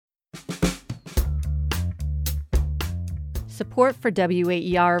Support for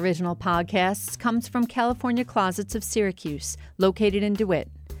WAER original podcasts comes from California Closets of Syracuse, located in DeWitt.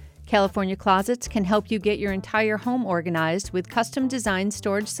 California Closets can help you get your entire home organized with custom-designed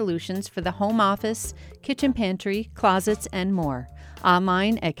storage solutions for the home office, kitchen pantry, closets, and more.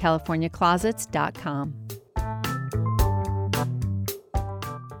 Online at californiaclosets.com.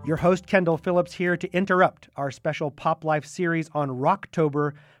 Your host, Kendall Phillips, here to interrupt our special Pop Life series on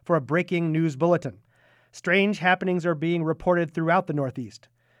Rocktober for a breaking news bulletin. Strange happenings are being reported throughout the Northeast.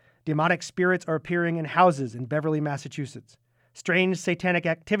 Demonic spirits are appearing in houses in Beverly, Massachusetts. Strange satanic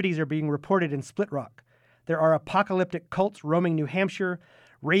activities are being reported in Split Rock. There are apocalyptic cults roaming New Hampshire,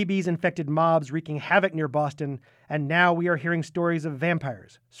 rabies-infected mobs wreaking havoc near Boston, and now we are hearing stories of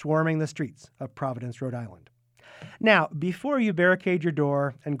vampires swarming the streets of Providence, Rhode Island. Now, before you barricade your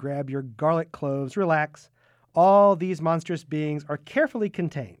door and grab your garlic cloves, relax. All these monstrous beings are carefully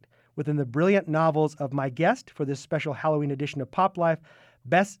contained within the brilliant novels of my guest for this special Halloween edition of Pop Life,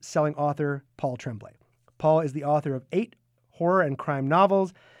 best-selling author Paul Tremblay. Paul is the author of 8 horror and crime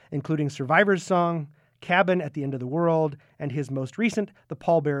novels, including Survivor's Song, Cabin at the End of the World, and his most recent, The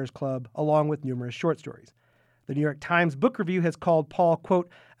Pallbearers Club, along with numerous short stories. The New York Times Book Review has called Paul, quote,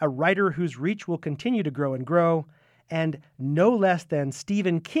 a writer whose reach will continue to grow and grow, and no less than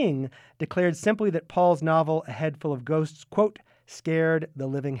Stephen King declared simply that Paul's novel, A Head Full of Ghosts, quote, scared the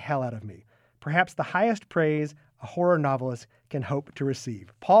living hell out of me. Perhaps the highest praise a horror novelist can hope to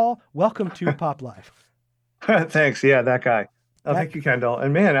receive. Paul, welcome to Pop Life. Thanks. Yeah, that guy. Oh, thank you, Kendall.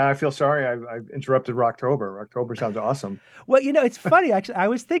 And man, I feel sorry I interrupted Rocktober. Rocktober sounds awesome. Well, it's funny. Actually, I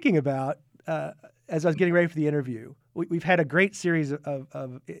was thinking about, as I was getting ready for the interview, we've had a great series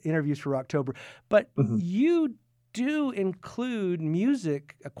of interviews for Rocktober, but you do include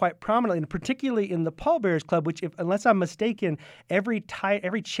music quite prominently, and particularly in the Pallbearers Club, which, unless I'm mistaken, every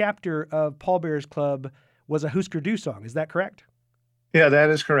chapter of Pallbearers Club was a Husker Du song. Is that correct? Yeah, that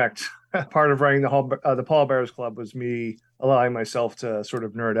is correct. Part of writing the Pallbearers Club was me allowing myself to sort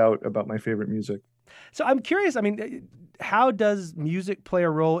of nerd out about my favorite music. So I'm curious, how does music play a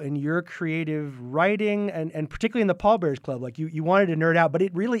role in your creative writing and particularly in the Pallbearers Club? Like you wanted to nerd out, but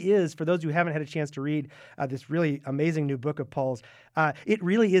it really is, for those who haven't had a chance to read this really amazing new book of Paul's, it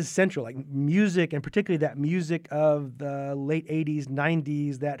really is central. Like music, and particularly that music of the late 80s,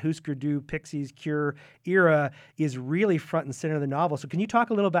 90s, that Husker Du, Pixies, Cure era is really front and center of the novel. So can you talk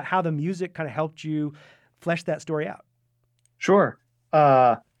a little about how the music kind of helped you flesh that story out? Sure.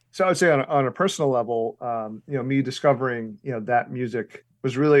 So I would say on a personal level, me discovering, that music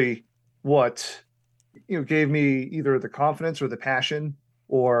was really what, gave me either the confidence or the passion,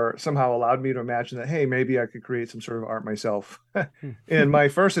 or somehow allowed me to imagine that, hey, maybe I could create some sort of art myself. And my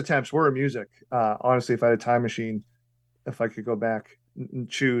first attempts were music. Honestly, if I had a time machine, if I could go back and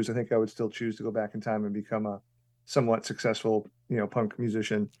choose, I think I would still choose to go back in time and become a somewhat successful, punk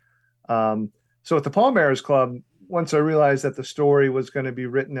musician. So at the Pallbearers Club, once I realized that the story was going to be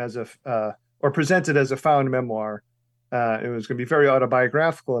written as or presented as a found memoir, it was going to be very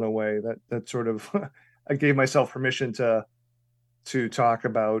autobiographical in a way that sort of I gave myself permission to talk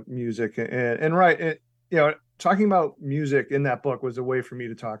about music and write. Talking about music in that book was a way for me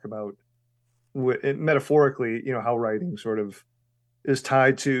to talk about metaphorically, how writing sort of is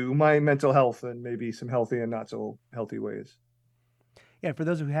tied to my mental health and maybe some healthy and not so healthy ways. Yeah, for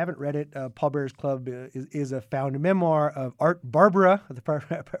those who haven't read it, Pallbearers Club is a found memoir of Art Barbara,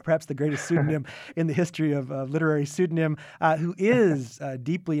 perhaps the greatest pseudonym in the history of literary pseudonym, who is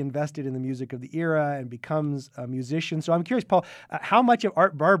deeply invested in the music of the era and becomes a musician. So I'm curious, Paul, how much of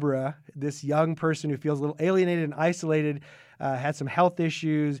Art Barbara, this young person who feels a little alienated and isolated, had some health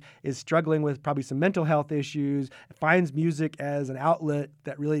issues, is struggling with probably some mental health issues, finds music as an outlet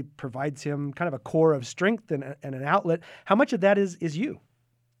that really provides him kind of a core of strength and an outlet. How much of that is you?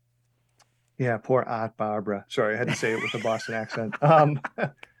 Yeah, poor Art Barbara. Sorry, I had to say it with a Boston accent.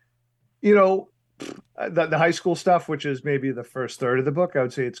 The high school stuff, which is maybe the first third of the book, I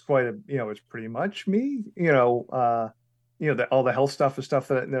would say it's quite it's pretty much me. All the health stuff is stuff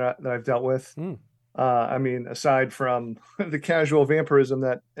that I've dealt with. Aside from the casual vampirism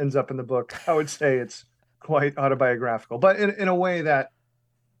that ends up in the book, I would say it's quite autobiographical, but in a way that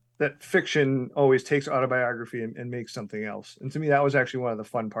fiction always takes autobiography and makes something else. And to me, that was actually one of the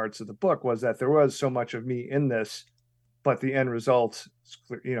fun parts of the book, was that there was so much of me in this, but the end result,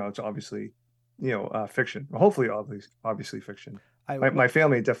 it's obviously, fiction. Well, hopefully, obviously fiction. My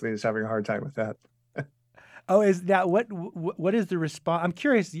family definitely is having a hard time with that. Oh, is that what is the response? I'm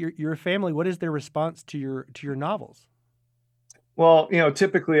curious, your family, what is their response to your novels? Well,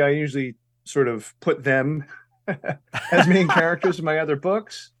 typically I usually sort of put them as main characters in my other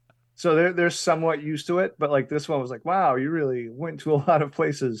books. So they're somewhat used to it, but like this one was like, wow, you really went to a lot of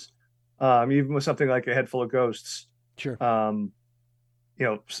places. Even with something like A Head Full of Ghosts. Sure. Um, you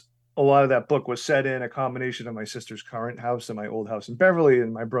know, a lot of that book was set in a combination of my sister's current house and my old house in Beverly,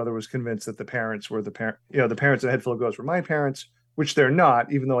 and my brother was convinced that the parents were the parents in A Head Full of Ghosts were my parents, which they're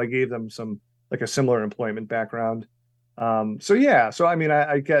not, even though I gave them some like a similar employment background. So yeah, so I mean,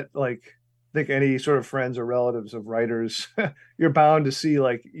 I get like, I think any sort of friends or relatives of writers, you're bound to see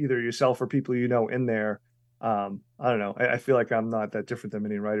like either yourself or people you know in there. I don't know. I feel like I'm not that different than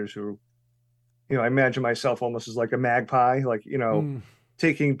many writers who, I imagine myself almost as like a magpie, like,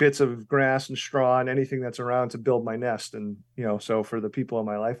 taking bits of grass and straw and anything that's around to build my nest. And, so for the people in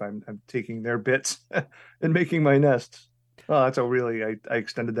my life, I'm taking their bits and making my nest. Well, that's I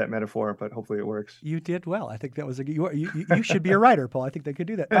extended that metaphor, but hopefully it works. You did well. I think that was you should be a writer, Paul. I think they could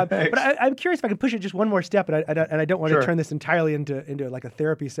do that. But I'm curious if I can push it just one more step, and I don't want to turn this entirely into like a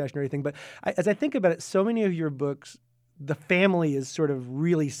therapy session or anything. But as I think about it, so many of your books, the family is sort of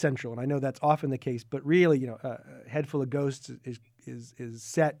really central, and I know that's often the case. But really, Head Full of Ghosts is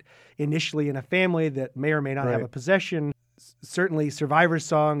set initially in a family that may or may not have a possession. Certainly, Survivor's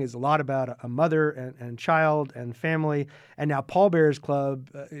Song is a lot about a mother and child and family. And now Paul Bear's Club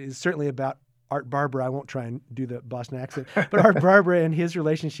is certainly about Art Barbara. I won't try and do the Boston accent, but Art Barbara and his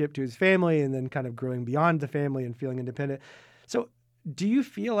relationship to his family and then kind of growing beyond the family and feeling independent. So do you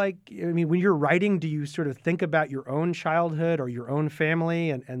feel like, when you're writing, do you sort of think about your own childhood or your own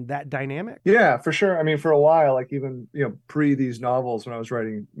family and that dynamic? Yeah, for sure. I mean, for a while, like even, pre these novels, when I was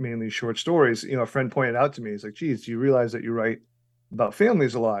writing mainly short stories, a friend pointed out to me, he's like, geez, do you realize that you write about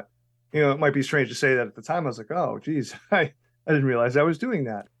families a lot? It might be strange to say that at the time. I was like, oh, geez, I didn't realize I was doing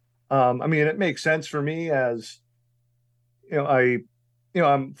that. It makes sense for me as,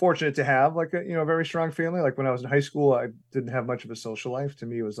 I'm fortunate to have like a very strong family. Like when I was in high school, I didn't have much of a social life. To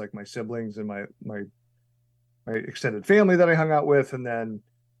me, it was like my siblings and my extended family that I hung out with. And then,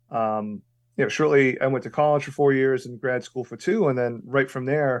 shortly I went to college for 4 years and grad school for 2. And then right from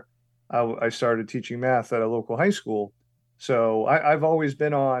there, I started teaching math at a local high school. So I've always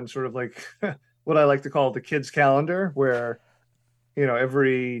been on sort of like what I like to call the kids calendar, where,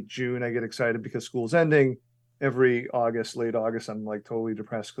 every June I get excited because school's ending. Every late August, I'm like totally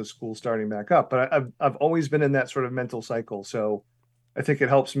depressed because school's starting back up. But I've always been in that sort of mental cycle. So I think it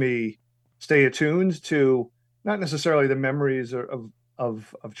helps me stay attuned to not necessarily the memories of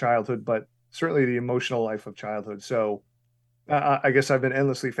childhood, but certainly the emotional life of childhood. So I guess I've been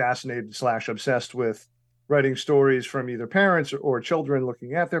endlessly fascinated / obsessed with writing stories from either parents or children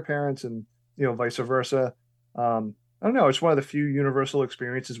looking at their parents, and vice versa. I don't know. It's one of the few universal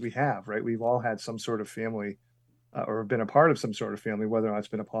experiences we have, right? We've all had some sort of family or been a part of some sort of family, whether or not it's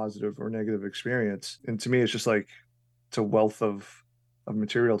been a positive or negative experience. And to me, it's just like it's a wealth of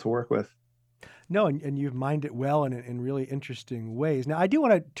material to work with. No, and you've mined it well and in really interesting ways. Now, I do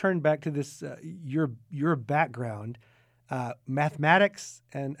want to turn back to this your background, mathematics,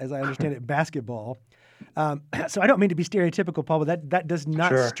 and as I understand it, basketball. So I don't mean to be stereotypical, Paul, but that does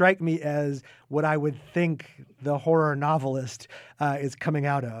not strike me as what I would think the horror novelist is coming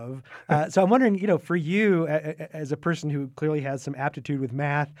out of. So I'm wondering, for you as a person who clearly has some aptitude with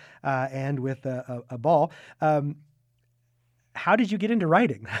math and with a ball, how did you get into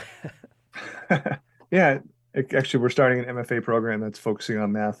writing? Yeah, actually, we're starting an MFA program that's focusing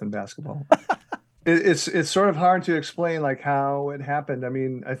on math and basketball. It's sort of hard to explain like how it happened. I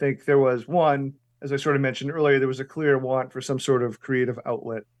mean, I think there was one, as I sort of mentioned earlier, there was a clear want for some sort of creative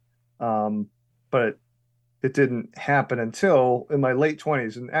outlet, but it didn't happen until in my late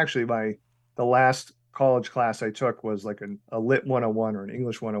 20s. And actually, the last college class I took was like a Lit 101 or an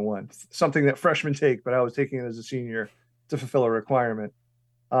English 101, something that freshmen take, but I was taking it as a senior to fulfill a requirement.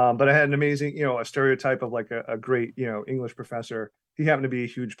 But I had an amazing, a stereotype of like a great, English professor. He happened to be a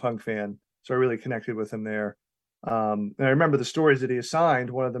huge punk fan, so I really connected with him there. And I remember the stories that he assigned.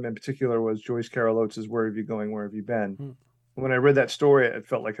 One of them in particular was Joyce Carol Oates' "Where Have You Going, Where Have You Been?" When I read that story, it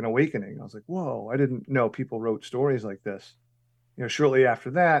felt like an awakening. I was like, whoa, I didn't know people wrote stories like this. Shortly after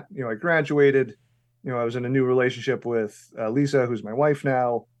that, I graduated. I was in a new relationship with Lisa, who's my wife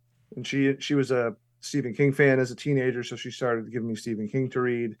now, and she was a Stephen King fan as a teenager, so she started giving me Stephen King to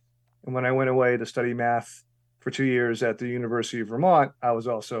read. And when I went away to study math for 2 years at the University of Vermont, I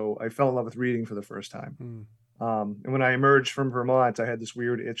fell in love with reading for the first time. And when I emerged from Vermont, I had this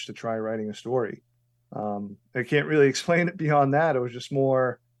weird itch to try writing a story. I can't really explain it beyond that. It was just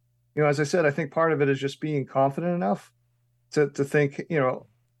more, as I said, I think part of it is just being confident enough to think,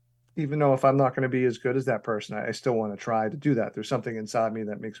 even though if I'm not going to be as good as that person, I still want to try to do that. There's something inside me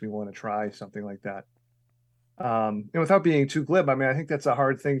that makes me want to try something like that. without being too glib, I mean, I think that's a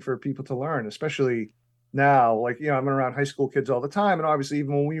hard thing for people to learn, especially now. Like, I'm around high school kids all the time. And obviously,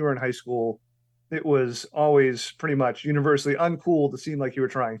 even when we were in high school, it was always pretty much universally uncool to seem like you were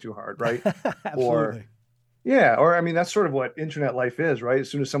trying too hard, right? Or, Absolutely. yeah, or I mean, that's sort of what internet life is, right? As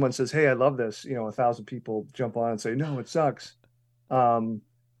soon as someone says, "Hey, I love this," 1,000 people jump on and say, "No, it sucks." Um,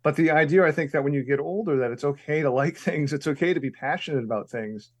 but the idea, I think, that when you get older, that it's okay to like things, it's okay to be passionate about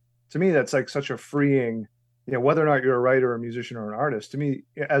things. To me, that's like such a freeing, whether or not you're a writer, or a musician, or an artist. To me,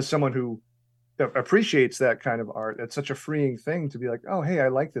 as someone who appreciates that kind of art, it's such a freeing thing to be like, "Oh, hey, I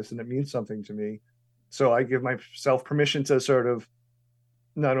like this, and it means something to me." So I give myself permission to sort of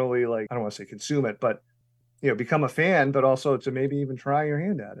not only, like, I don't want to say consume it, but become a fan, but also to maybe even try your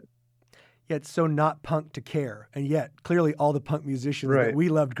hand at it. Yeah, it's so not punk to care. And yet, clearly, all the punk musicians that Right. we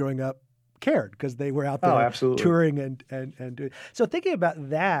loved growing up cared because they were out Oh, there absolutely. touring and doing. So thinking about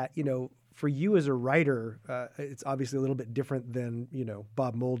that, for you as a writer, it's obviously a little bit different than,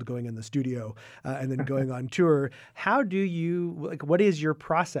 Bob Mould going in the studio and then going on tour. How do you, like, what is your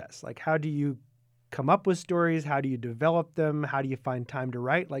process? Like, how do you come up with stories? How do you develop them? How do you find time to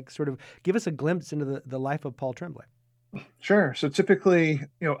write? Like, sort of give us a glimpse into the life of Paul Tremblay. Sure. So typically,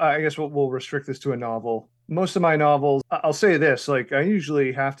 I guess we'll restrict this to a novel. Most of my novels, I'll say this, like, I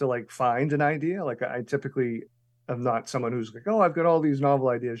usually have to, like, find an idea. Like, I typically am not someone who's like, "Oh, I've got all these novel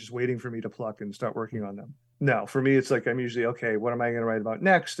ideas just waiting for me to pluck and start working on them." No, for me, it's like I'm usually, okay, what am I going to write about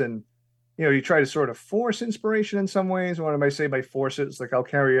next? And you try to sort of force inspiration in some ways. What I say by force it, it's like I'll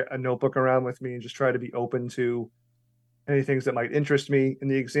carry a notebook around with me and just try to be open to any things that might interest me. In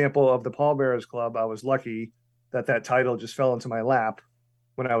the example of the Pallbearers Club, I was lucky that title just fell into my lap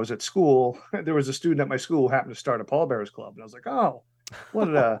when I was at school. There was a student at my school who happened to start a Pallbearers Club, and I was like, "Oh,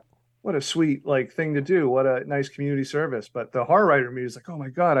 what a sweet, like, thing to do. What a nice community service." But the horror writer in me is like, "Oh my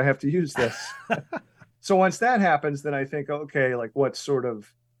God, I have to use this." So once that happens, then I think, okay, like, what's sort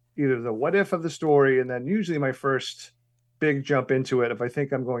of either the what if of the story, and then usually my first big jump into it, if I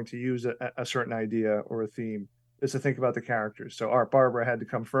think I'm going to use a certain idea or a theme, is to think about the characters. So Art Barbara had to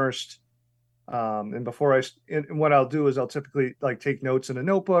come first. And before and what I'll do is I'll typically, like, take notes in a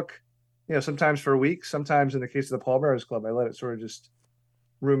notebook, sometimes for a week, sometimes in the case of the Pallbearers Club, I let it sort of just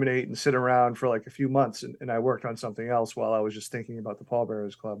ruminate and sit around for like a few months. And I worked on something else while I was just thinking about the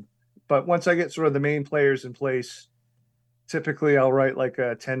Pallbearers Club. But once I get sort of the main players in place, typically I'll write like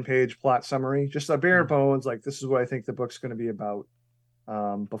a 10-page plot summary, just a bare bones, like, this is what I think the book's going to be about,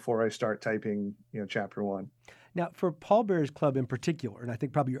 before I start typing, chapter one. Now, for Pallbearers Club in particular, and I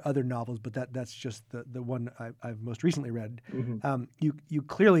think probably your other novels, but that's just the one I've most recently read, you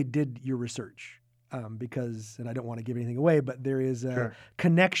clearly did your research. Because, and I don't want to give anything away, but there is a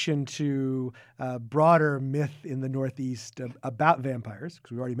connection to broader myth in the Northeast about vampires,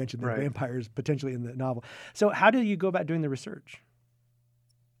 because we already mentioned the vampires potentially in the novel. So how do you go about doing the research?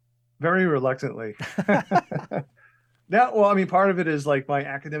 Very reluctantly. Now, well, I mean, part of it is, like, my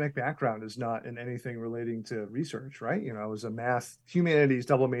academic background is not in anything relating to research, right? I was a math humanities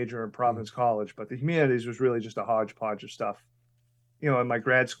double major in Providence College, but the humanities was really just a hodgepodge of stuff. And my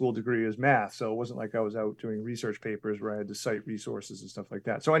grad school degree is math, so it wasn't like I was out doing research papers where I had to cite resources and stuff like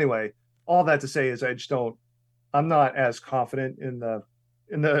that. So anyway, all that to say is I'm not as confident in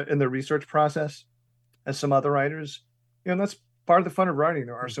the research process as some other writers. And that's part of the fun of writing.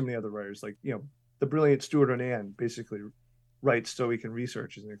 There are so many other writers, like, the brilliant Stuart Onan basically writes so he can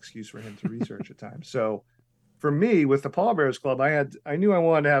research, as an excuse for him to research at times. So for me, with the Pallbearers Club, I knew I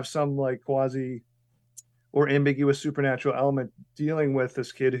wanted to have some, like, quasi or ambiguous supernatural element dealing with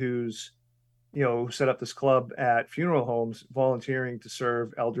this kid who's, set up this club at funeral homes, volunteering to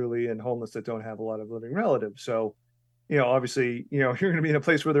serve elderly and homeless that don't have a lot of living relatives. So, obviously, you're going to be in a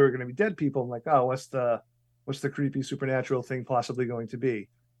place where there are going to be dead people. I'm like, oh, what's the creepy supernatural thing possibly going to be?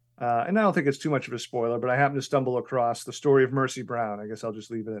 And I don't think it's too much of a spoiler, but I happened to stumble across the story of Mercy Brown. I guess I'll just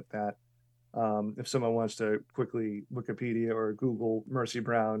leave it at that. If someone wants to quickly Wikipedia or Google Mercy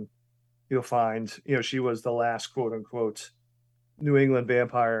Brown, you'll find, she was the last quote unquote New England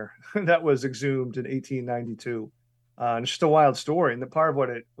vampire that was exhumed in 1892. And it's just a wild story. And the part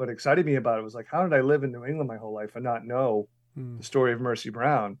of what excited me about it was, like, how did I live in New England my whole life and not know the story of Mercy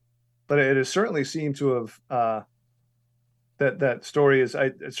Brown? But it has certainly seemed to have, that story is,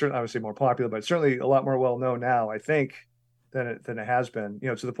 it's certainly, I would say, more popular, but certainly a lot more well known now, I think, than it has been.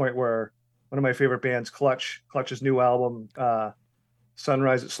 To the point where one of my favorite bands, Clutch's new album,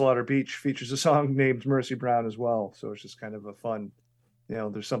 Sunrise at Slaughter Beach, features a song named Mercy Brown as well. So it's just kind of a fun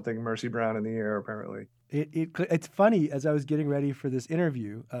there's something Mercy Brown in the air, apparently. It's funny, as I was getting ready for this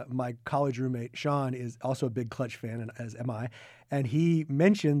interview, my college roommate, Sean, is also a big Clutch fan, and as am I. And he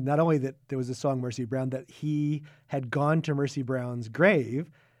mentioned not only that there was a song, Mercy Brown, that he had gone to Mercy Brown's grave.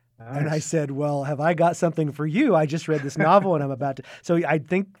 Nice. And I said, well, have I got something for you? I just read this novel and I'm about to. So I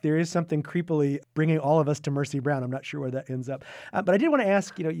think there is something creepily bringing all of us to Mercy Brown. I'm not sure where that ends up. But I did want to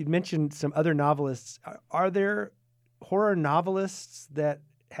ask, you mentioned some other novelists. Are there horror novelists that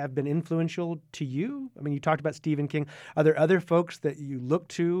have been influential to you? I mean, you talked about Stephen King. Are there other folks that you look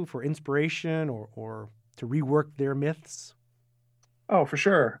to for inspiration or to rework their myths? Oh, for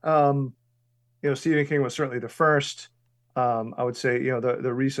sure. Stephen King was certainly the first. I would say,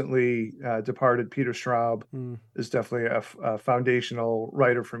 the recently departed Peter Straub is definitely a foundational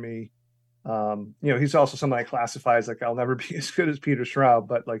writer for me. He's also someone I classify as like, I'll never be as good as Peter Straub,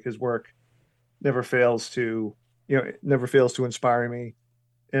 but like his work never fails to inspire me.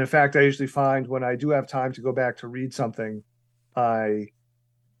 And in fact, I usually find when I do have time to go back to read something, I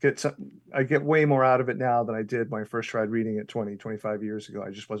get way more out of it now than I did when I first tried reading it 25 years ago.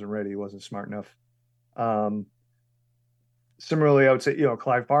 I just wasn't ready, wasn't smart enough. Similarly, I would say,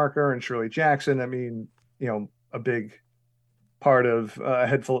 Clive Barker and Shirley Jackson. I mean, a big part of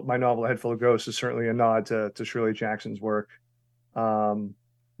my novel, A Head Full of Ghosts, is certainly a nod to Shirley Jackson's work.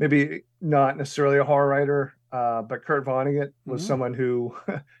 Maybe not necessarily a horror writer, but Kurt Vonnegut was someone who,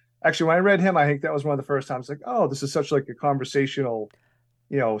 actually, when I read him, I think that was one of the first times, like, oh, this is such like a conversational,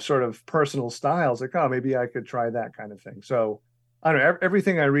 sort of personal style. It's like, oh, maybe I could try that kind of thing. So I don't know,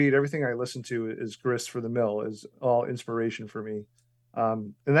 everything I read, everything I listen to is grist for the mill, is all inspiration for me.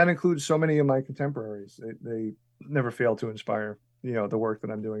 And that includes so many of my contemporaries. They never fail to inspire, the work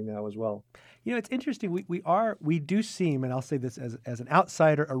that I'm doing now as well. It's interesting. We do seem, and I'll say this as an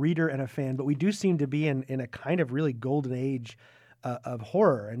outsider, a reader, and a fan, but we do seem to be in a kind of really golden age of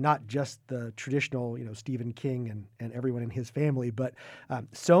horror, and not just the traditional, Stephen King and everyone in his family, but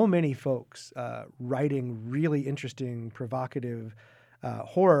so many folks writing really interesting, provocative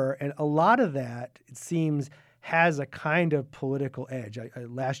horror, and a lot of that, it seems, has a kind of political edge.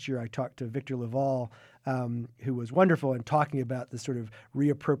 Last year I talked to Victor LaValle, who was wonderful in talking about the sort of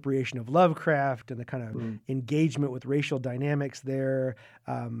reappropriation of Lovecraft and the kind of engagement with racial dynamics there.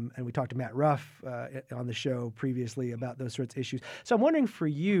 And we talked to Matt Ruff on the show previously about those sorts of issues. So I'm wondering for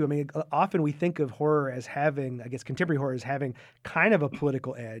you, I mean, often we think of horror as having, I guess contemporary horror as having kind of a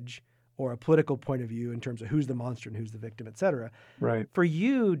political edge or a political point of view in terms of who's the monster and who's the victim, et cetera. Right. For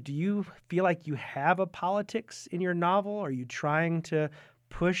you, do you feel like you have a politics in your novel? Are you trying to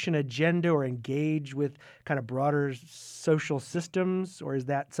push an agenda or engage with kind of broader social systems, or is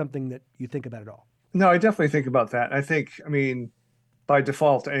that something that you think about at all? No, I definitely think about that. I mean, by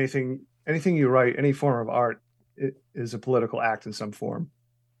default, anything you write, any form of art, it is a political act in some form.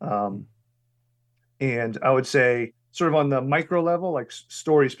 And I would say, sort of on the micro level, like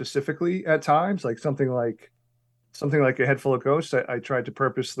story specifically at times, like something like A Head Full of Ghosts, I did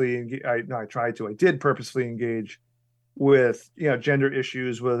purposely engage with, gender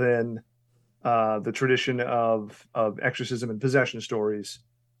issues within the tradition of exorcism and possession stories,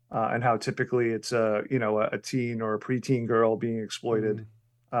 and how typically it's a teen or a preteen girl being exploited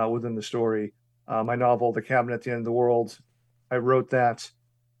within the story. My novel, The Cabin at the End of the World, I wrote that.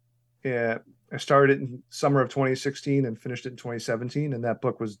 I started it in summer of 2016 and finished it in 2017. And that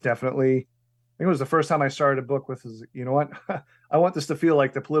book was definitely, I think it was the first time I started a book with, you know what, I want this to feel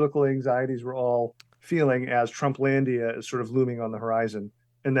like the political anxieties we're all feeling as Trumplandia is sort of looming on the horizon.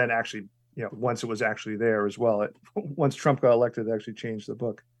 And then actually, once it was actually there as well, once Trump got elected, it actually changed the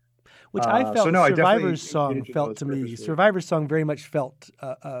book. Which I felt Survivor's Song felt to me. Survivor's Song very much felt,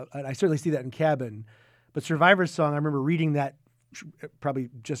 and I certainly see that in Cabin, but Survivor's Song, I remember reading that probably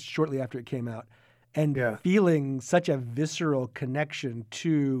just shortly after it came out and feeling such a visceral connection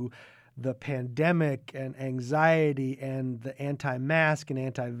to the pandemic and anxiety and the anti-mask and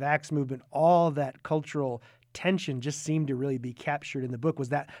anti-vax movement. All that cultural tension just seemed to really be captured in the book. Was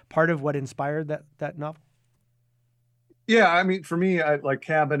that part of what inspired that novel? Yeah, I mean, for me, like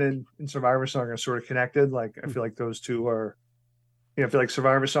Cabin and Survivor Song are sort of connected. Like, I feel like those two are, I feel like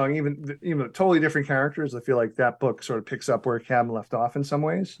Survivor Song, even totally different characters. I feel like that book sort of picks up where Cabin left off in some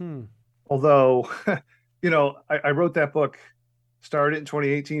ways. Although, I wrote that book, started in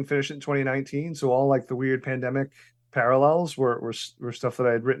 2018, finished it in 2019. So all like the weird pandemic parallels were stuff that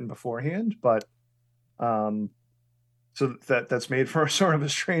I had written beforehand. But so that's made for sort of a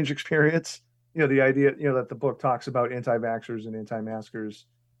strange experience. The idea, that the book talks about anti-vaxxers and anti-maskers.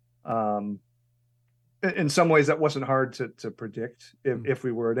 In some ways, that wasn't hard to predict if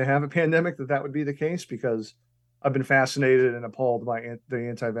we were to have a pandemic, that would be the case, because I've been fascinated and appalled by the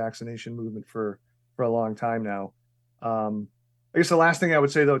anti-vaccination movement for a long time now. I guess the last thing I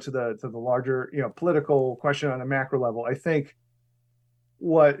would say, though, to the larger, political question on a macro level, I think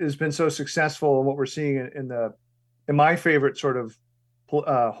what has been so successful and what we're seeing in my favorite sort of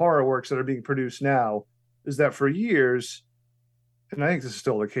horror works that are being produced now is that for years, and I think this is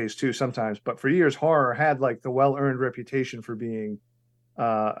still the case too sometimes, but for years, horror had like the well-earned reputation for being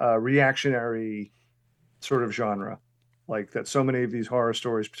a reactionary sort of genre, like that so many of these horror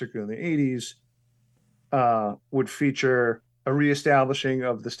stories, particularly in the 80s, would feature a reestablishing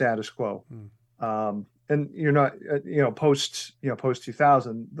of the status quo. And you're not, post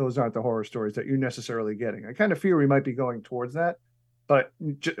 2000, those aren't the horror stories that you're necessarily getting. I kind of fear we might be going towards that,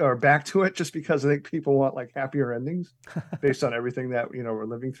 or back to it, just because I think people want like happier endings based on everything that, we're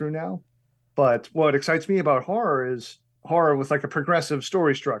living through now. But what excites me about horror is horror with like a progressive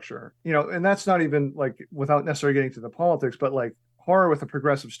story structure, and that's not even like without necessarily getting to the politics, but like horror with a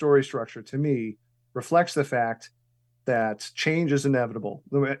progressive story structure to me reflects the fact that change is inevitable.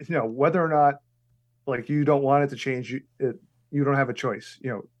 Whether or not like you don't want it to change, you don't have a choice.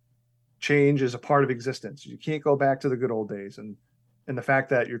 Change is a part of existence. You can't go back to the good old days, and the fact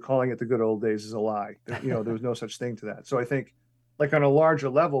that you're calling it the good old days is a lie. There was no such thing to that. So I think like on a larger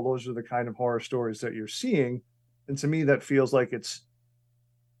level, those are the kind of horror stories that you're seeing. And to me, that feels like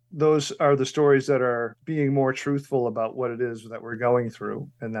those are the stories that are being more truthful about what it is that we're going through.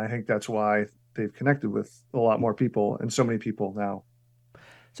 And I think that's why they've connected with a lot more people and so many people now.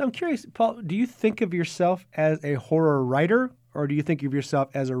 So I'm curious, Paul, do you think of yourself as a horror writer, or do you think of yourself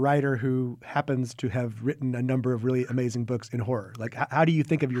as a writer who happens to have written a number of really amazing books in horror? Like, how do you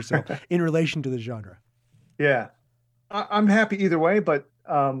think of yourself in relation to the genre? Yeah, I'm happy either way, but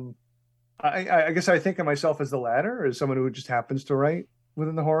I guess I think of myself as the latter, as someone who just happens to write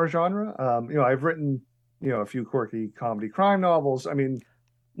within the horror genre. I've written, a few quirky comedy crime novels. I mean,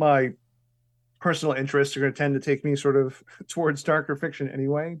 my personal interests are going to tend to take me sort of towards darker fiction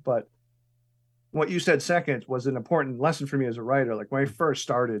anyway. But what you said second was an important lesson for me as a writer. Like when I first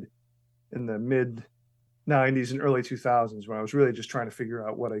started in the mid 90s and early 2000s, when I was really just trying to figure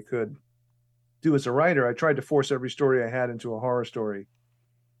out what I could do as a writer, I tried to force every story I had into a horror story.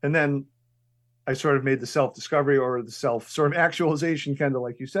 And then I sort of made the self-discovery or the self sort of actualization, kind of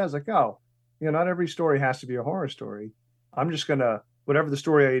like you said, like, oh, not every story has to be a horror story. I'm just going to, whatever the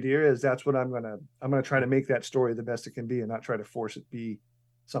story idea is, that's what I'm going to try to make that story the best it can be and not try to force it be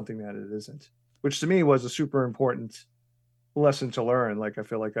something that it isn't, which to me was a super important lesson to learn. Like, I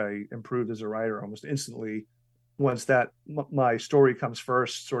feel like I improved as a writer almost instantly once that my story comes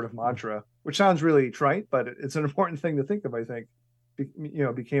first sort of mantra, which sounds really trite, but it's an important thing to think of, I think,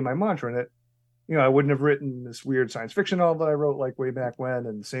 became my mantra. And it, I wouldn't have written this weird science fiction novel that I wrote like way back when.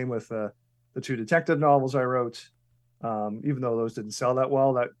 And same with the two detective novels I wrote, even though those didn't sell that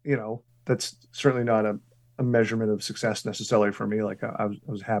well, that's certainly not a measurement of success necessarily for me. Like I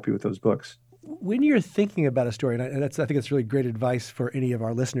was happy with those books. When you're thinking about a story, and I think it's really great advice for any of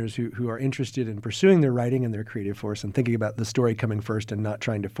our listeners who are interested in pursuing their writing and their creative force and thinking about the story coming first and not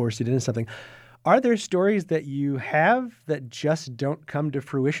trying to force it into something. Are there stories that you have that just don't come to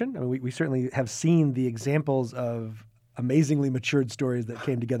fruition? I mean, we certainly have seen the examples of amazingly matured stories that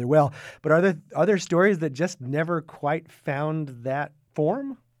came together well, but are there stories that just never quite found that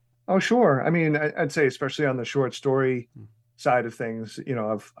form? Oh, sure. I mean, I'd say especially on the short story side of things,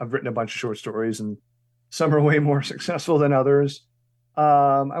 I've written a bunch of short stories and some are way more successful than others.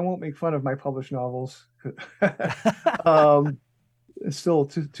 I won't make fun of my published novels. It's still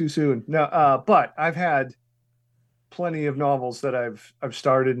too soon. No, but I've had plenty of novels that I've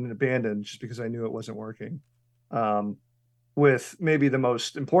started and abandoned just because I knew it wasn't working. With maybe the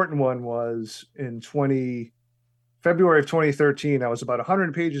most important one was in February of 2013. I was about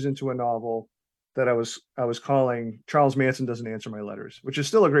 100 pages into a novel that I was calling Charles Manson Doesn't Answer My Letters, which is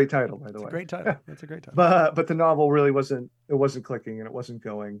still a great title, by the way. Great title. That's a great title. But the novel really wasn't clicking and it wasn't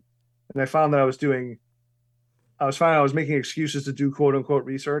going. And I found that I was making excuses to do quote unquote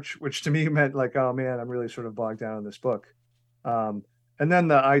research, which to me meant like, oh man, I'm really sort of bogged down in this book. And then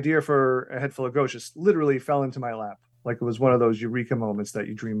the idea for A Head Full of Ghosts just literally fell into my lap. Like it was one of those eureka moments that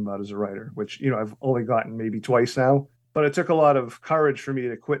you dream about as a writer, which, I've only gotten maybe twice now, but it took a lot of courage for me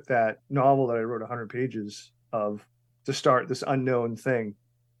to quit that novel that I wrote 100 pages of to start this unknown thing.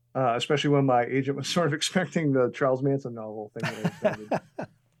 Especially when my agent was sort of expecting the Charles Manson novel thing that I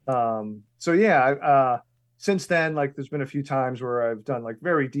started. So yeah, since then, like there's been a few times where I've done like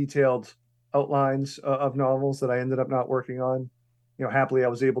very detailed outlines of novels that I ended up not working on. Happily I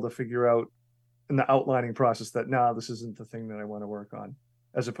was able to figure out in the outlining process that this isn't the thing that I want to work on,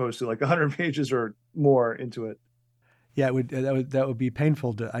 as opposed to like 100 pages or more into it. Yeah, it would. That would be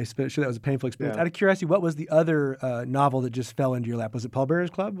painful. I'm sure that was a painful experience. Yeah. Out of curiosity, what was the other novel that just fell into your lap? Was it Pallbearers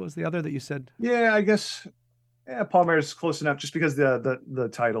Club? What was the other that you said? Yeah, I guess Palmer's close enough just because the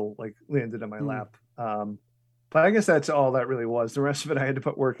title like landed in my lap. But I guess that's all that really was. The rest of it I had to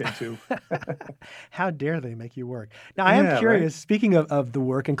put work into. How dare they make you work? Now, I am curious, right? Speaking of the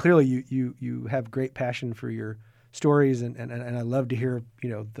work, and clearly you have great passion for your stories, and I love to hear,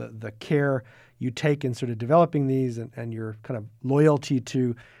 the care you take in sort of developing these and your kind of loyalty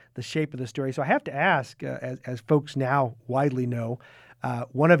to the shape of the story. So I have to ask, as folks now widely know,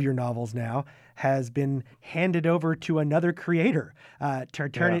 one of your novels now has been handed over to another creator to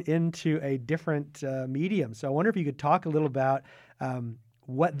turn it into a different medium. So I wonder if you could talk a little about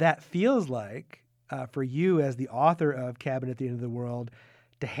what that feels like for you as the author of Cabin at the End of the World,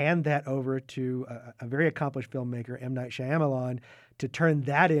 to hand that over to a very accomplished filmmaker, M. Night Shyamalan, to turn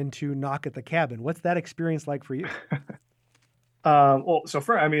that into Knock at the Cabin. What's that experience like for you? Well, so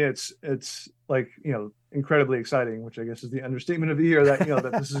it's like, incredibly exciting, which I guess is the understatement of the year, that,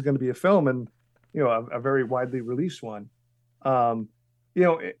 that this is going to be a film, and, a very widely released one. In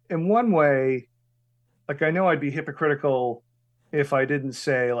one way, like, I know I'd be hypocritical if I didn't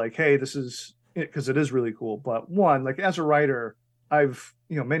say like, hey, this is it, because it is really cool. But one, like, as a writer, I've,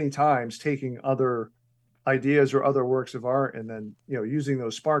 many times taking other ideas or other works of art and then, using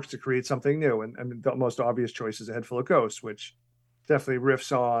those sparks to create something new. And I mean, the most obvious choice is A Head Full of Ghosts, which definitely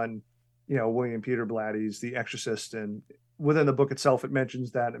riffs on, William Peter Blatty's The Exorcist. And within the book itself, it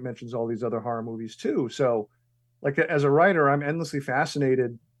mentions that. It mentions all these other horror movies too. So, like, as a writer, I'm endlessly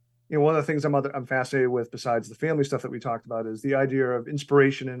fascinated. One of the things I'm fascinated with, besides the family stuff that we talked about, is the idea of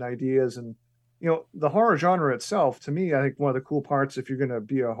inspiration and ideas. And, the horror genre itself, to me, I think one of the cool parts, if you're going to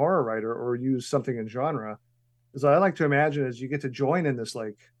be a horror writer or use something in genre, is I like to imagine is you get to join in this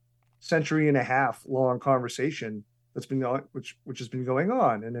like century and a half long conversation that's been which has been going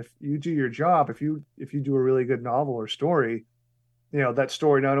on. And if you do your job, if you do a really good novel or story, that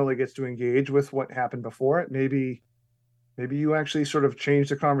story not only gets to engage with what happened before it, maybe you actually sort of change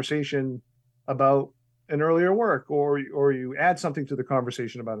the conversation about an earlier work, or you add something to the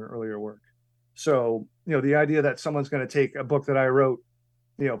conversation about an earlier work. So, the idea that someone's going to take a book that I wrote,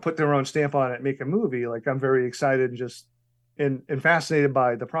 put their own stamp on it, make a movie, like, I'm very excited and just and fascinated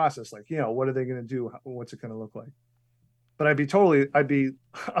by the process. Like, what are they going to do? What's it going to look like? But I'd be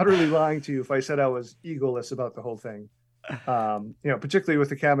utterly lying to you if I said I was egoless about the whole thing. Particularly with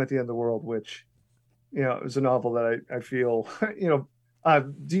The Cabin at the End of the World, which, it was a novel that I feel,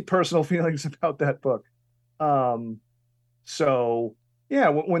 deep personal feelings about that book. So yeah,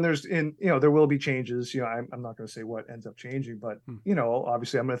 when there's there will be changes. I'm not going to say what ends up changing, but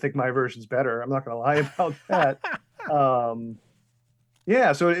obviously I'm going to think my version's better. I'm not going to lie about that.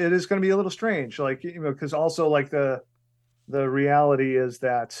 Yeah, so it is going to be a little strange, like, because also, like, the reality is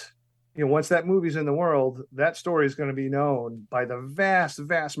that, once that movie's in the world, that story is going to be known by the vast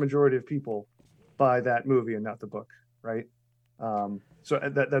majority of people by that movie and not the book, right? So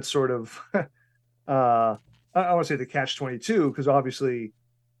that's sort of I want to say the catch-22, because obviously,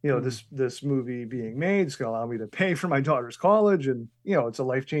 this movie being made is going to allow me to pay for my daughter's college, and it's a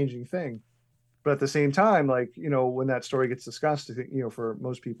life-changing thing. But at the same time, like, when that story gets discussed, I think, for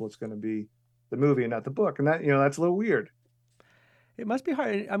most people, it's going to be the movie and not the book, and that that's a little weird. It must be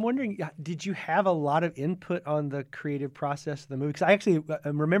hard. I'm wondering, did you have a lot of input on the creative process of the movie? Because I actually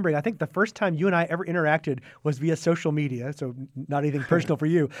am remembering, I think the first time you and I ever interacted was via social media, so not anything personal for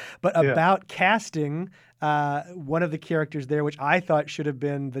you, but about casting one of the characters there, which I thought should have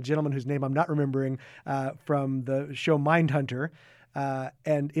been the gentleman whose name I'm not remembering from the show Mindhunter,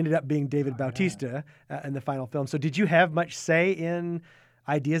 and ended up being David Bautista in the final film. So did you have much say in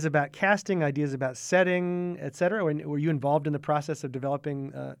ideas about casting, ideas about setting, et cetera? Were you involved in the process of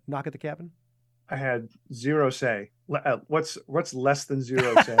developing Knock at the Cabin? I had zero say. What's less than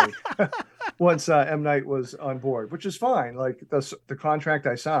zero say once M. Night was on board, which is fine. Like, the contract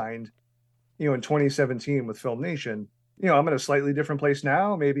I signed, in 2017 with Film Nation, I'm in a slightly different place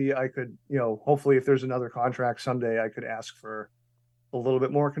now. Maybe I could, hopefully if there's another contract someday, I could ask for a little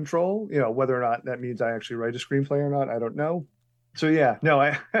bit more control, whether or not that means I actually write a screenplay or not, I don't know. So yeah, no,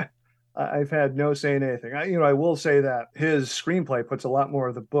 I've had no say in anything. I will say that his screenplay puts a lot more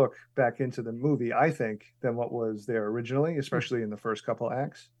of the book back into the movie, I think, than what was there originally, especially in the first couple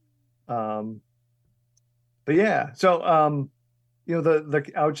acts. But yeah, so I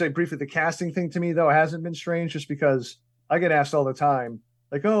would say briefly, the casting thing to me though hasn't been strange, just because I get asked all the time,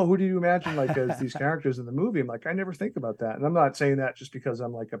 like, oh, who do you imagine like as these characters in the movie? I'm like, I never think about that, and I'm not saying that just because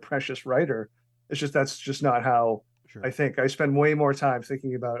I'm like a precious writer. It's just that's just not how. Sure. I think I spend way more time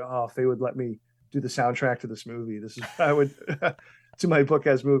thinking about, if they would let me do the soundtrack to this movie. This is what I would to my book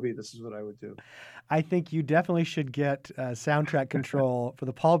as movie. This is what I would do. I think you definitely should get soundtrack control for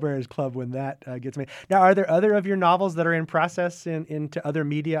the Pallbearers Club when that gets made. Now, are there other of your novels that are in process into other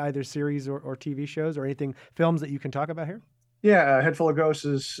media, either series or TV shows, or anything, films that you can talk about here? Yeah, Head Full of Ghosts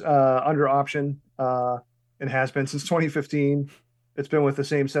is under option and has been since 2015. It's been with the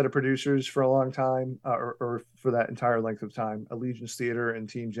same set of producers for a long time, or for that entire length of time. Allegiance Theater and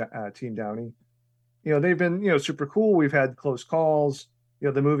Team Downey. They've been super cool. We've had close calls.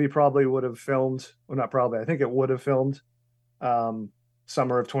 The movie probably would have filmed, well, not probably, I think it would have filmed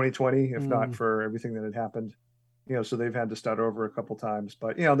summer of 2020, if not for everything that had happened. So they've had to start over a couple times,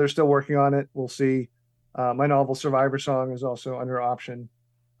 but they're still working on it. We'll see. My novel Survivor Song is also under option,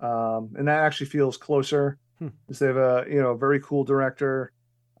 and that actually feels closer because they have a very cool director,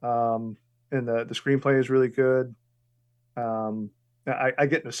 and the screenplay is really good. I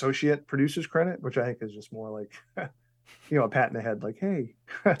get an associate producer's credit, which I think is just more like a pat in the head, like, hey.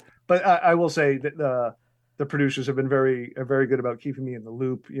 But I will say that the producers have been very good about keeping me in the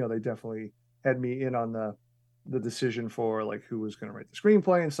loop. They definitely had me in on the decision for like who was going to write the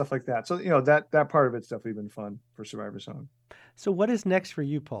screenplay and stuff like that. So that part of it's definitely been fun for Survivor Song. So what is next for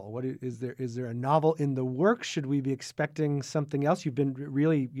you, Paul? What is there a novel in the works? Should we be expecting something else? You've been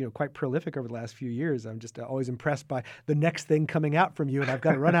really quite prolific over the last few years. I'm just always impressed by the next thing coming out from you, and I've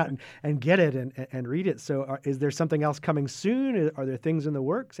got to run out and get it and read it. So is there something else coming soon? Are there things in the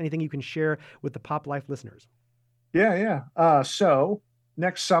works? Anything you can share with the Pop Life listeners? Yeah. So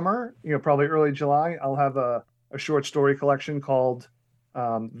next summer, probably early July, I'll have a short story collection called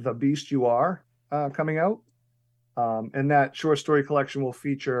The Beast You Are coming out. And that short story collection will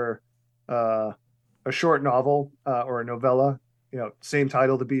feature a short novel or a novella, same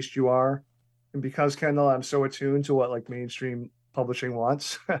title, The Beast You Are. And because, Kendall, I'm so attuned to what like mainstream publishing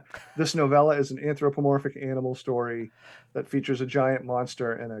wants, this novella is an anthropomorphic animal story that features a giant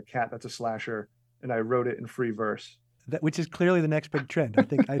monster and a cat that's a slasher. And I wrote it in free verse. Which is clearly the next big trend.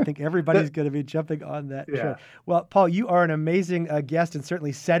 I think everybody's going to be jumping on that trend. Well, Paul, you are an amazing guest and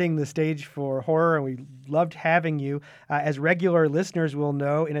certainly setting the stage for horror, and we loved having you. As regular listeners will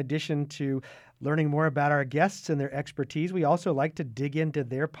know, in addition to learning more about our guests and their expertise, we also like to dig into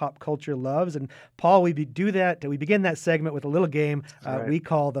their pop culture loves. And Paul, we begin that segment with a little game we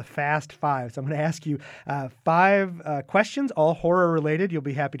call the Fast Five. So I'm going to ask you 5 questions, all horror related. You'll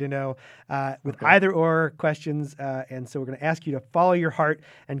be happy to know with either or questions. And so we're going to ask you to follow your heart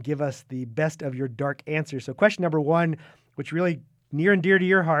and give us the best of your dark answers. So question number 1, which really near and dear to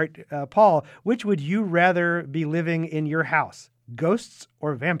your heart, Paul, which would you rather be living in your house, ghosts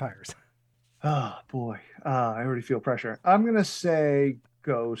or vampires? Oh, boy. I already feel pressure. I'm going to say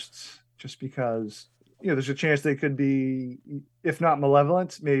ghosts just because, there's a chance they could be, if not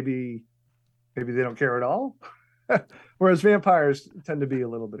malevolent, maybe they don't care at all. Whereas vampires tend to be a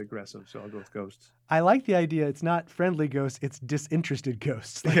little bit aggressive. So I'll go with ghosts. I like the idea. It's not friendly ghosts. It's disinterested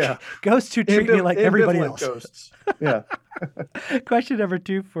ghosts. Ghosts who treat me like everybody else. Ghosts. Yeah. Question number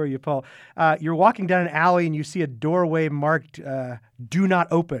 2 for you, Paul. You're walking down an alley and you see a doorway marked, do not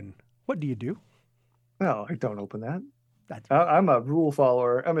open. What do you do? No, I don't open that. I'm a rule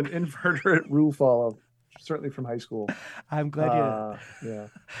follower. I'm an inveterate rule follower, certainly from high school. I'm glad you Yeah.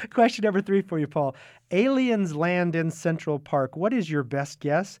 Question number 3 for you, Paul. Aliens land in Central Park. What is your best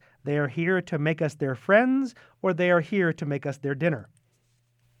guess? They are here to make us their friends, or they are here to make us their dinner?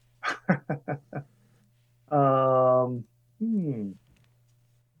 Well,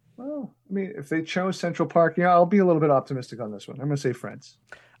 if they chose Central Park, I'll be a little bit optimistic on this one. I'm going to say friends.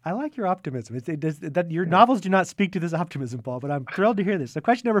 I like your optimism. Your novels do not speak to this optimism, Paul, but I'm thrilled to hear this. So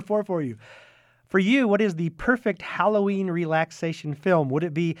question number 4 for you. For you, what is the perfect Halloween relaxation film? Would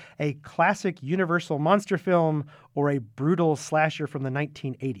it be a classic Universal monster film or a brutal slasher from the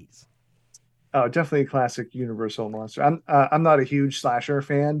 1980s? Oh, definitely a classic Universal monster. I'm not a huge slasher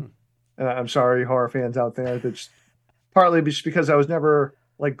fan. I'm sorry, horror fans out there. That's partly just because I was never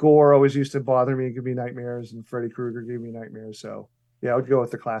like gore always used to bother me, give me nightmares, and Freddy Krueger gave me nightmares. So yeah, I would go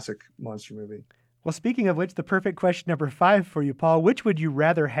with the classic monster movie. Well, speaking of which, the perfect question number 5 for you, Paul. Which would you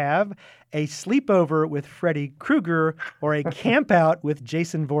rather have, a sleepover with Freddy Krueger or a camp out with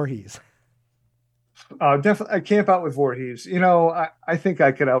Jason Voorhees? Definitely a camp out with Voorhees. I think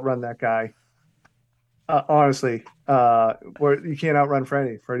I could outrun that guy. Honestly, where you can't outrun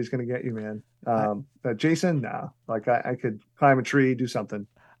Freddy. Freddy's going to get you, man. Jason, no. Like I could climb a tree, do something.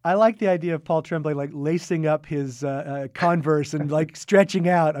 I like the idea of Paul Tremblay like lacing up his Converse and like stretching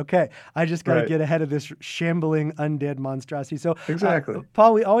out. Okay, I just got to get ahead of this shambling undead monstrosity. So exactly,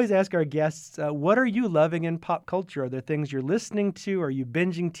 Paul, we always ask our guests, what are you loving in pop culture? Are there things you're listening to? Are you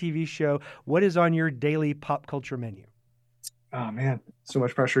binging TV show? What is on your daily pop culture menu? Oh man, so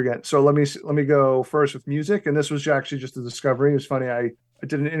much pressure again. So let me go first with music, and this was actually just a discovery. It was funny. I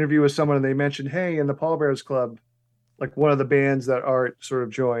did an interview with someone, and they mentioned, hey, in the Pallbearers Club, like one of the bands that Art sort of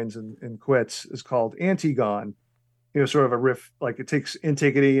joins and quits is called Antigone. Sort of a riff, like it takes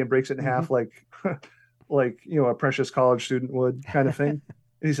Antigone and breaks it in half, like a Precious college student would kind of thing.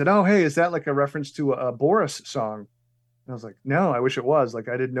 And he said, oh, hey, is that like a reference to a Boris song? And I was like, no, I wish it was. Like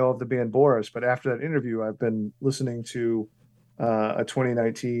I didn't know of the band Boris, but after that interview, I've been listening to a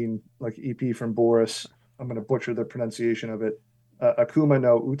 2019 like EP from Boris. I'm going to butcher the pronunciation of it. Akuma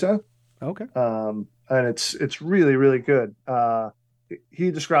no Uta. Okay. And it's really, really good.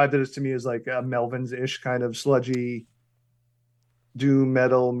 He described it to me as like a Melvins-ish kind of sludgy doom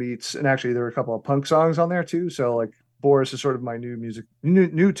metal meets, and actually there were a couple of punk songs on there too. So like Boris is sort of my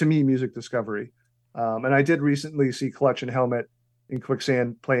new to me music discovery. And I did recently see Clutch and Helmet in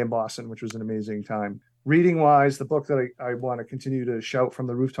Quicksand play in Boston, which was an amazing time. Reading wise, the book that I want to continue to shout from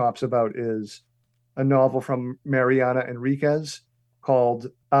the rooftops about is a novel from Mariana Enriquez called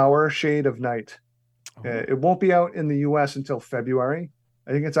Our Shade of Night. It won't be out in the US until February.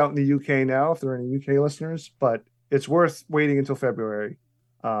 I think it's out in the UK now, if there are any UK listeners, but it's worth waiting until February.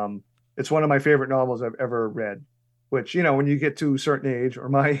 It's one of my favorite novels I've ever read, which, when you get to a certain age or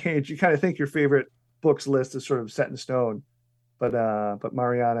my age, you kind of think your favorite books list is sort of set in stone. But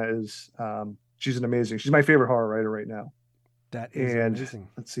Mariana is, she's my favorite horror writer right now. That is amazing.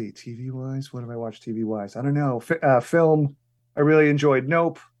 Let's see, TV wise, what have I watched TV wise? I don't know. Film, I really enjoyed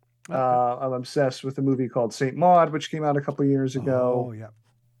Nope. Okay. I'm obsessed with a movie called Saint Maud, which came out a couple years ago. Oh, yeah.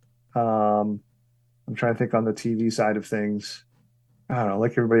 I'm trying to think on the TV side of things. I don't know,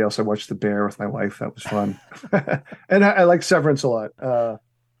 like everybody else, I watched The Bear with my wife. That was fun. And I like Severance a lot.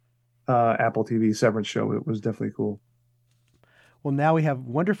 Apple TV Severance show. It was definitely cool. Well, now we have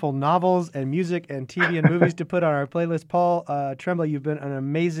wonderful novels and music and TV and movies to put on our playlist. Paul Tremblay, you've been an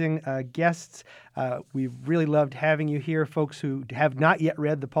amazing guest. We've really loved having you here. Folks who have not yet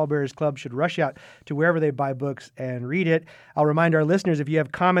read The Pallbearers Club should rush out to wherever they buy books and read it. I'll remind our listeners, if you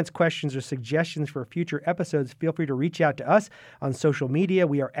have comments, questions, or suggestions for future episodes, feel free to reach out to us on social media.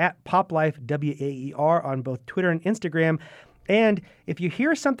 We are at PopLife, WAER, on both Twitter and Instagram. And if you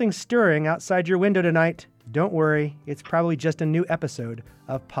hear something stirring outside your window tonight, don't worry, it's probably just a new episode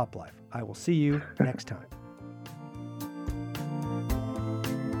of Pop Life. I will see you next time.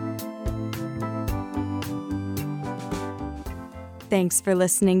 Thanks for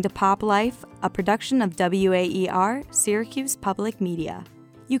listening to Pop Life, a production of WAER, Syracuse Public Media.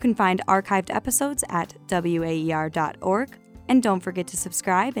 You can find archived episodes at waer.org, and don't forget to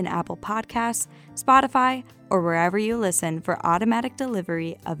subscribe in Apple Podcasts, Spotify, or wherever you listen for automatic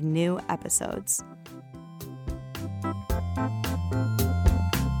delivery of new episodes.